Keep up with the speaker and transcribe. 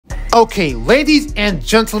Okay, ladies and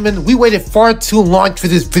gentlemen, we waited far too long for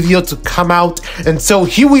this video to come out, and so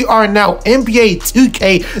here we are now, NBA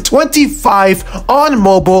 2K25 on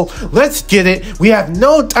mobile. Let's get it. We have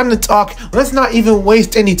no time to talk. Let's not even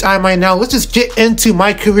waste any time right now. Let's just get into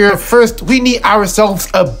my career. First, we need ourselves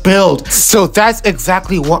a build. So that's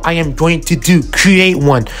exactly what I am going to do, create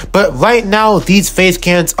one. But right now, these face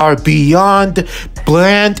cans are beyond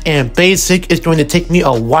bland and basic. It's going to take me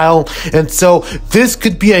a while, and so this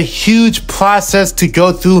could be a huge process to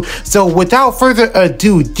go through. So without further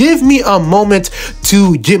ado, give me a moment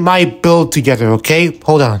to get my build together, okay?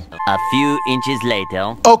 Hold on. A few inches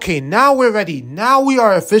later. Okay, now we're ready. Now we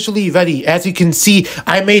are officially ready. As you can see,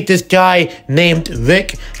 I made this guy named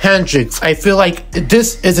Rick Hendricks. I feel like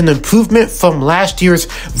this is an improvement from last year's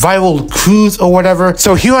viral cruise or whatever.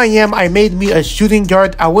 So here I am. I made me a shooting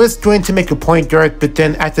guard. I was going to make a point guard, but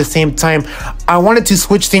then at the same time, I wanted to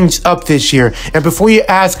switch things up this year. And before you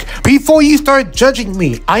ask, before you start judging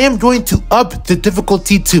me, I am going to up the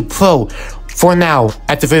difficulty to pro. For now,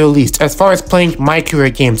 at the very least, as far as playing my career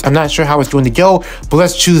games. I'm not sure how it's going to go, but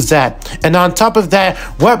let's choose that. And on top of that,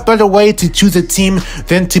 what better way to choose a team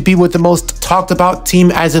than to be with the most talked about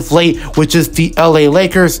team as of late, which is the LA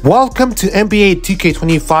Lakers. Welcome to NBA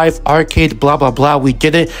 2K25 arcade, blah, blah, blah. We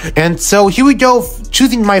get it. And so here we go,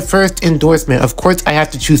 choosing my first endorsement. Of course, I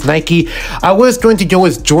have to choose Nike. I was going to go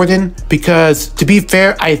with Jordan because, to be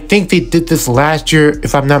fair, I think they did this last year,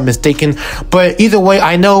 if I'm not mistaken. But either way,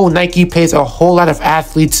 I know Nike pays a whole lot of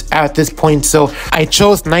athletes at this point, so I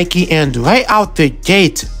chose Nike, and right out the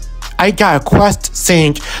gate I got a quest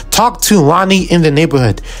saying talk to Lonnie in the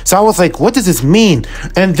neighborhood. So I was like, what does this mean?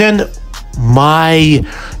 And then my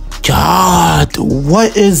God,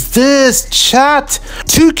 what is this, chat?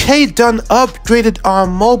 2K done upgraded on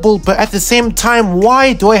mobile, but at the same time,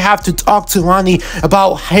 why do I have to talk to Lonnie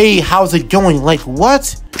about, hey, how's it going? Like,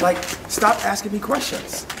 what? Like, stop asking me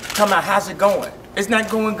questions. Tell me, how's it going? It's not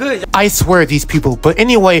going good. I swear, these people. But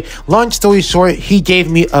anyway, long story short, he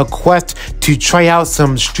gave me a quest to try out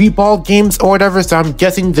some street ball games or whatever. So I'm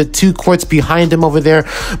guessing the 2 courts behind him over there.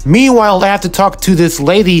 Meanwhile, I have to talk to this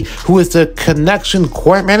lady who is the connection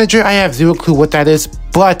court manager. I have zero clue what that is.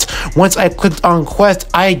 But once I clicked on quest,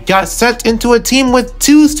 I got sent into a team with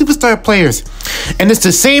 2 superstar players. And it's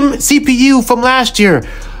the same CPU from last year.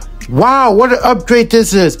 Wow, what an upgrade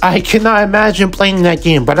this is. I cannot imagine playing that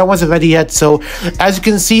game, but I wasn't ready yet. So as you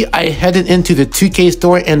can see, I headed into the 2K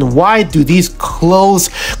store. And why do these clothes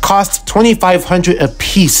cost $2,500 a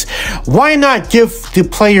piece? Why not give the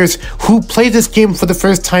players who play this game for the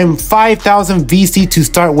first time 5,000 VC to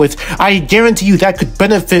start with? I guarantee you that could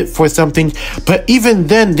benefit for something, but even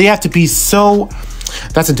then they have to be so...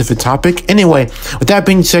 That's a different topic. Anyway, with that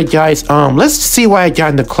being said, guys, let's see what I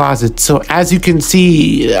got in the closet. So as you can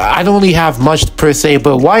see, I don't really have much per se,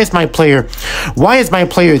 but why is my player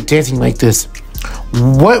dancing like this?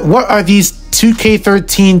 What are these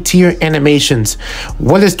 2K13 tier animations?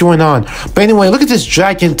 What is going on? But anyway, look at this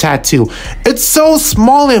dragon tattoo. It's so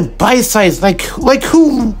small and bite-sized. Like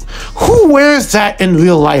who wears that in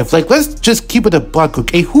real life? Like, let's just keep it a buck,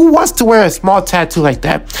 okay? Who wants to wear a small tattoo like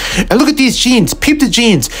that? And look at these jeans. Peep the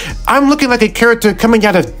jeans. I'm looking like a character coming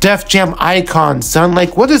out of Def Jam Icon, son.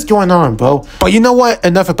 Like, what is going on, bro? But you know what?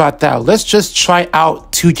 Enough about that. Let's just try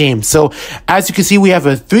out 2 games. So as you can see, we have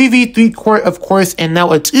a 3v3 court, of course, and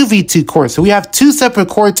now a 2v2 court. So we have 2 separate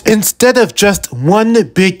courts instead of just one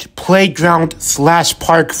big playground /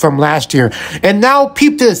 park from last year. And now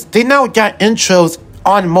peep this, they now got intros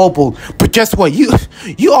on mobile. But guess what?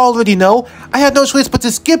 You already know. I had no choice but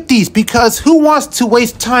to skip these because who wants to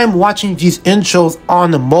waste time watching these intros on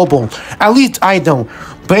the mobile? At least I don't.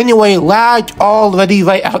 But anyway, lag already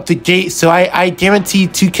right out the gate, so I guarantee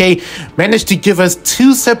 2K managed to give us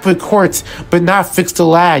 2 separate courts but not fix the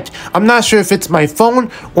lag. I'm not sure if it's my phone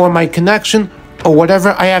or my connection or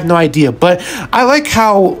whatever, I have no idea. But I like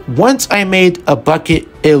how once I made a bucket,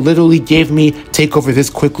 it literally gave me take over this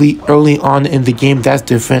quickly early on in the game. That's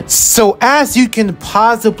different. So as you can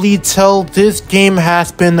possibly tell, this game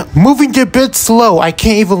has been moving a bit slow. I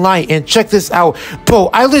can't even lie. And check this out.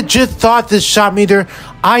 Bro, I legit thought this shot meter,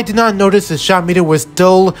 I did not notice the shot meter was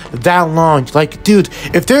still that long. Like, dude,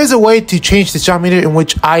 if there is a way to change the shot meter, in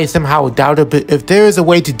which I somehow doubt it, but if there is a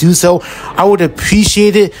way to do so, I would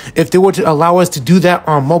appreciate it if they were to allow us to do that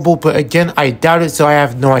on mobile. But again, I doubt it, so I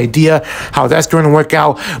have no idea how that's going to work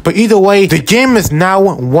out. But either way, the game is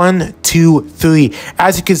now 1, 2, 3.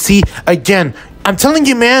 As you can see, again, I'm telling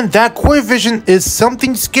you, man, that core vision is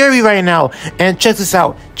something scary right now. And check this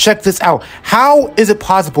out. Check this out. How is it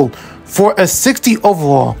possible for a 60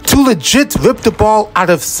 overall to legit rip the ball out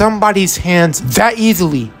of somebody's hands that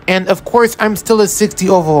easily. And of course, I'm still a 60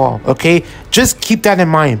 overall, okay? Just keep that in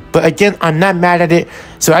mind. But again, I'm not mad at it.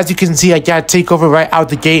 So as you can see, I got takeover right out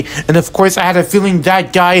the gate. And of course, I had a feeling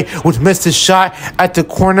that guy would miss the shot at the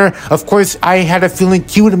corner. Of course, I had a feeling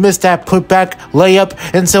he would miss that putback layup.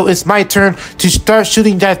 And so it's my turn to start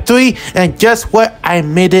shooting that three. And guess what? I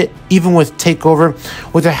made it even with takeover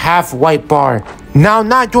with a half white bar. Now,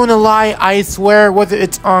 not going to lie, I swear, whether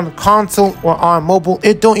it's on console or on mobile,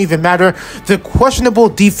 it don't even matter. The questionable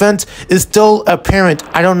defense is still apparent.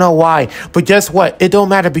 I don't know why. But guess what? It don't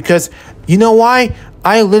matter because, you know why?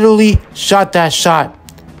 I literally shot that shot.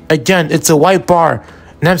 Again, it's a white bar.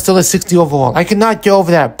 And I'm still a 60 overall. I cannot get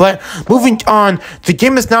over that. But moving on, the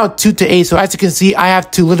game is now 2-8. So as you can see, I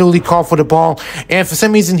have to literally call for the ball. And for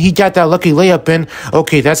some reason, he got that lucky layup in.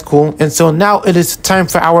 Okay, that's cool. And so now it is time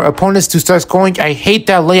for our opponents to start scoring. I hate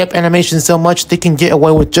that layup animation so much. They can get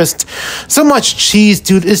away with just so much cheese,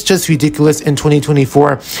 dude. It's just ridiculous in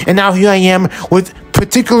 2024. And now here I am with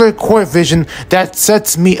particular court vision that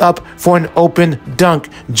sets me up for an open dunk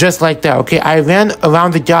just like that. Okay, I ran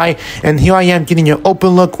around the guy and here I am getting an open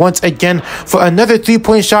look once again for another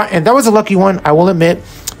 3-point shot, and that was a lucky one. I will admit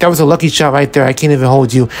that was a lucky shot right there. I can't even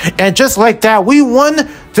hold you. And just like that, we won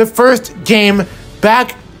the first game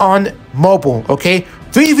back on mobile. Okay,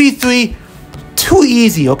 3v3, too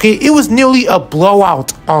easy. Okay, it was nearly a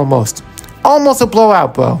blowout almost. Almost a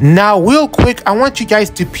blowout, bro. Now, real quick, I want you guys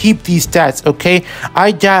to peep these stats, okay?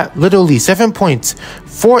 I got literally 7 points,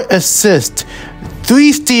 4 assists,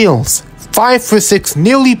 3 steals, 5 for 6,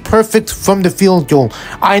 nearly perfect from the field goal.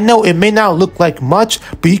 I know it may not look like much,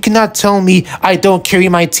 but you cannot tell me I don't carry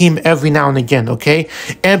my team every now and again, okay?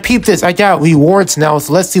 And peep this, I got rewards now,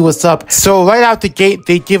 so let's see what's up. So right out the gate,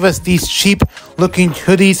 they give us these cheap looking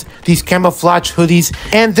hoodies, these camouflage hoodies,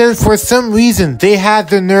 and then for some reason, they had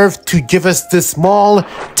the nerve to give us this small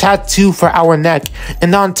tattoo for our neck.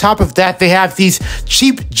 And on top of that, they have these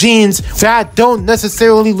cheap jeans that don't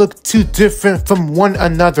necessarily look too different from one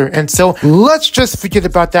another. And so let's just forget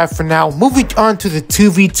about that for now. Moving on to the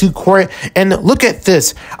 2v2 court, and look at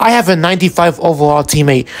this. I have a 95 overall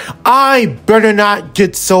teammate. I better not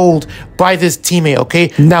get sold by this teammate,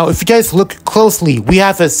 okay? Now, if you guys look closely, we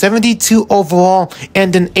have a 72 overall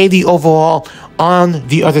and an 80 overall on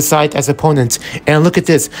the other side as opponents. And look at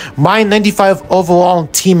this, my 95 overall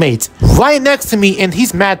teammate right next to me, and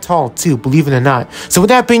he's mad tall too, believe it or not. So with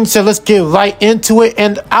that being said, let's get right into it.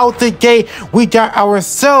 And out the gate, we got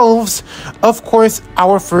ourselves, of course,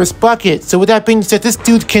 our first bucket. So with that being said, this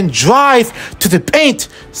dude can drive to the paint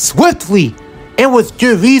swiftly and with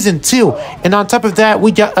good reason too. And on top of that,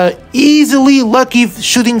 we got a easily lucky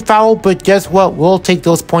shooting foul, but guess what? We'll take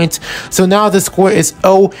those points. So now the score is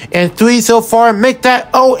 0-3 so far. Make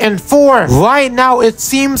that 0-4. Right now, it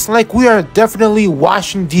seems like we are definitely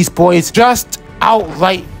washing these boys, just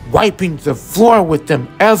outright wiping the floor with them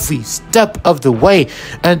every step of the way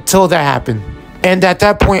until that happened. And at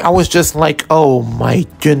that point, I was just like, oh my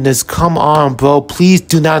goodness, come on, bro. Please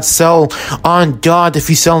do not sell. On God, if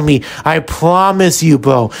you sell me, I promise you,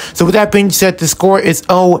 bro. So with that being said, the score is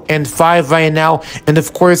 0-5 right now. And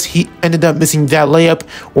of course, he ended up missing that layup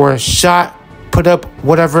or shot, put up,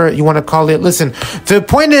 whatever you want to call it. Listen, the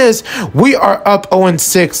point is, we are up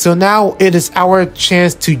 0-6. So now it is our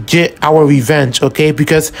chance to get our revenge, okay?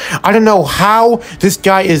 Because I don't know how this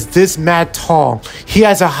guy is this mad tall. He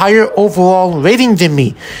has a higher overall rating than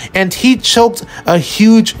me. And he choked a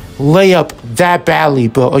huge layup that badly,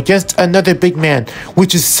 bro, against another big man,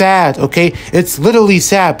 which is sad, okay? It's literally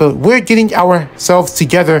sad, but we're getting ourselves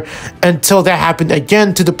together until that happened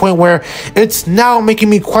again, to the point where it's now making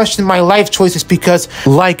me question my life choices because,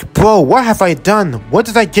 like, bro, what have I done? What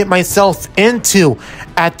did I get myself into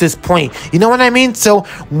at this point? You know what I mean? So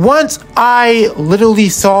once I literally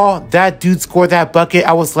saw that dude score that bucket,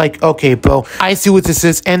 I was like, okay, bro, I see what this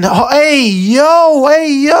is. And hey,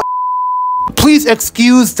 yo. Please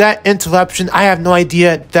excuse that interruption. I have no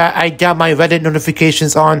idea that I got my Reddit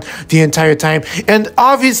notifications on the entire time. And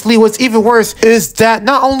obviously what's even worse is that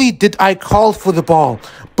not only did I call for the ball,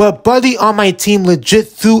 but buddy on my team legit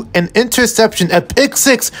threw an interception, a pick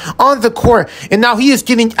 6 on the court. And now he is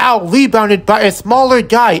getting out-rebounded by a smaller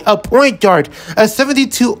guy, a point guard. A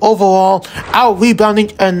 72 overall,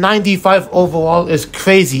 out-rebounding a 95 overall is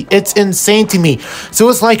crazy. It's insane to me. So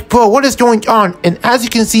it's like, bro, what is going on? And as you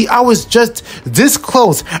can see, I was just this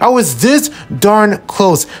close. I was this darn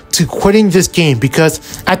close to quitting this game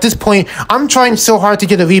because at this point, I'm trying so hard to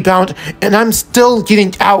get a rebound and I'm still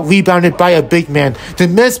getting out-rebounded by a big man. The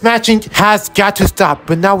mismatching has got to stop.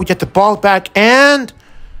 But now we get the ball back and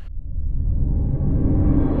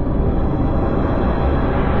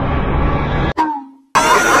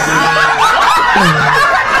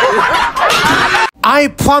I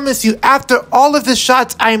promise you, after all of the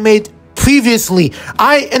shots I made previously,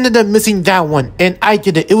 I ended up missing that one, and I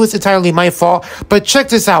did it. It was entirely my fault. But check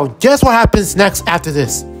this out. Guess what happens next after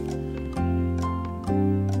this?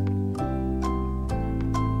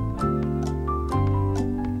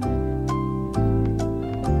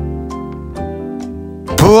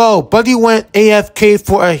 Bro, buddy went AFK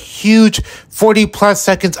for a huge 40 plus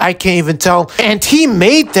seconds, I can't even tell. And he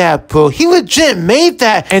made that, bro. He legit made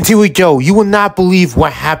that. And here we go. You will not believe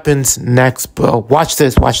what happens next, bro. Watch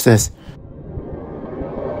this, watch this.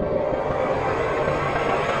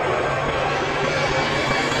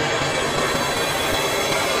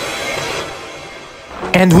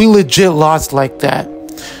 And we legit lost like that.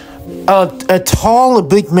 A tall,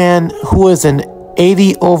 big man who is an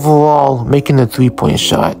 80 overall making a 3-point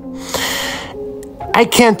shot. I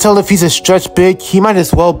can't tell if he's a stretch big. He might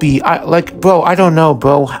as well be. Bro, I don't know,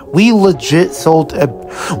 bro. We legit sold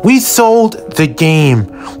the game.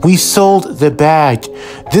 We sold the bag.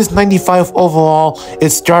 This 95 overall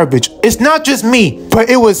is garbage. It's not just me, but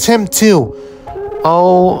it was him too.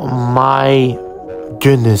 Oh my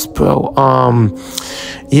goodness, bro.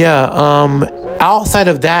 Outside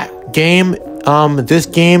of that game, this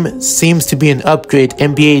game seems to be an upgrade.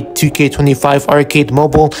 NBA 2K25 Arcade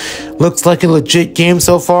Mobile looks like a legit game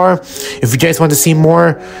so far. If you guys want to see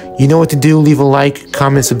more, you know what to do. Leave a like,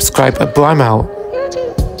 comment, subscribe. But I'm out.